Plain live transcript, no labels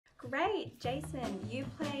Great. Jason, you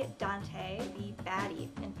play Dante, the baddie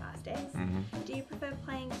in Fast X. Do you prefer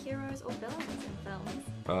playing heroes or villains in films?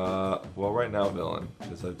 Well, right now villain,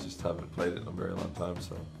 because I just haven't played it in a very long time,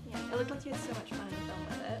 so. Yeah, it looked like you had so much fun in the film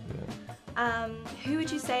with it. Yeah. Who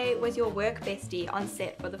would you say was your work bestie on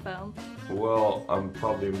set for the film? Well, I'm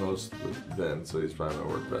probably most with Ben, so he's probably my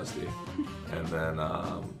work bestie. And then,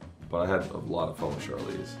 but I had a lot of fun with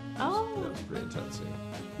Charlize. Oh. Yeah, it was pretty intense scene.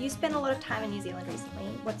 You spent a lot of time in New Zealand recently.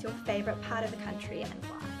 What's your favourite part of the country and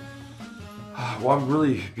why? Well, I'm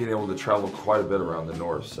really being able to travel quite a bit around the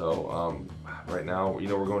north. So right now, you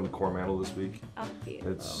know, we're going to Coromandel this week. Oh,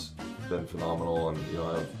 beautiful. It's been phenomenal, and you know,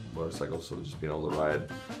 I have motorcycles, so just being able to ride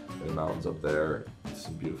in the mountains up there,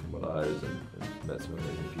 some beautiful maraes, and met some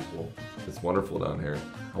amazing people. It's wonderful down here.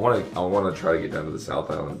 I want to try to get down to the South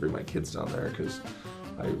Island and bring my kids down there because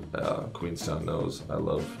Queenstown knows I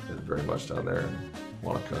love it very much down there, and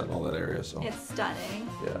Wanaka and all that area. So it's stunning.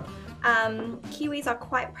 Yeah. Kiwis are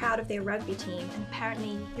quite proud of their rugby team, and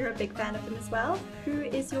apparently you're a big fan of them as well. Who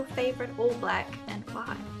is your favourite All Black and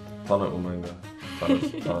why? Tana Umaga.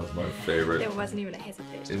 Tana's my favorite. There wasn't even a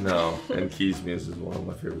hesitation. No, and Keys Muse is one of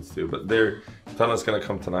my favorites too. But Tana's gonna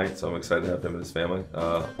come tonight, so I'm excited to have him and his family.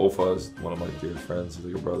 Ofa is one of my dear friends, he's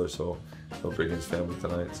like a brother, so he'll bring his family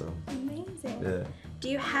tonight. So amazing. Yeah. Do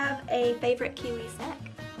you have a favourite Kiwi snack?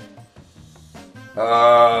 I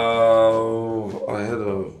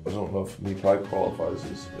don't know if meat pie qualifies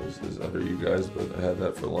as under you guys, but I had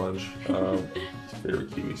that for lunch.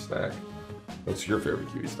 Favorite Kiwi snack. What's your favorite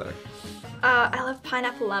Kiwi snack? I love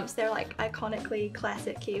pineapple lumps. They're like iconically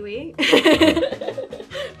classic Kiwi.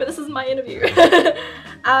 But this is my interview.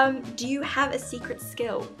 Do you have a secret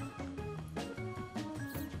skill?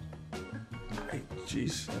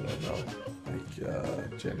 Jeez, I don't know. Like,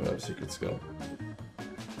 Jan, do I have a secret skill? I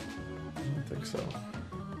don't think so.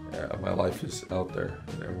 Yeah, my life is out there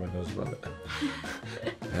and everyone knows about it.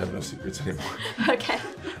 I have no secrets anymore. Okay.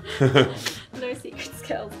 No secret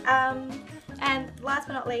skills. And last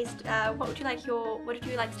but not least, what did you like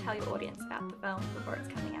to tell your audience about the film before it's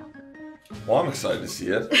coming out? Well, I'm excited to see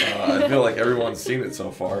it. I feel like everyone's seen it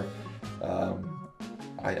so far.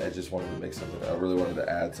 I just wanted to make something. I really wanted to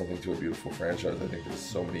add something to a beautiful franchise. I think there's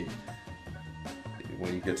so many.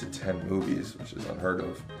 When you get to 10 movies, which is unheard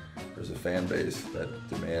of, there's a fan base that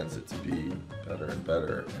demands it to be better and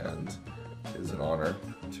better, and it is an honor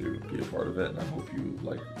to be a part of it. And I hope you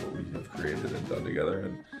like what we have created and done together,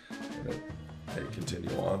 and it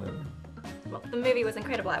continue on. And well, the movie was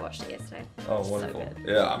incredible. I watched it yesterday. Oh, wonderful!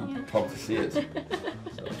 So yeah, I'm pumped to see it. So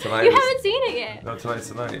tonight you haven't seen it yet? No, tonight's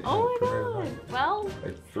the night. Oh my god! Well,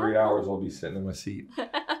 like 3 hours, I'll be sitting in my seat.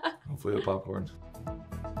 Hopefully with popcorn.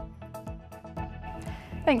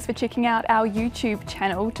 Thanks for checking out our YouTube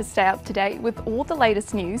channel to stay up to date with all the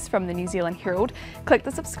latest news from the New Zealand Herald. Click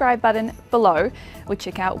the subscribe button below or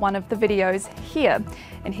check out one of the videos here,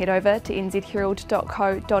 and head over to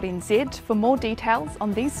nzherald.co.nz for more details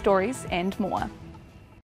on these stories and more.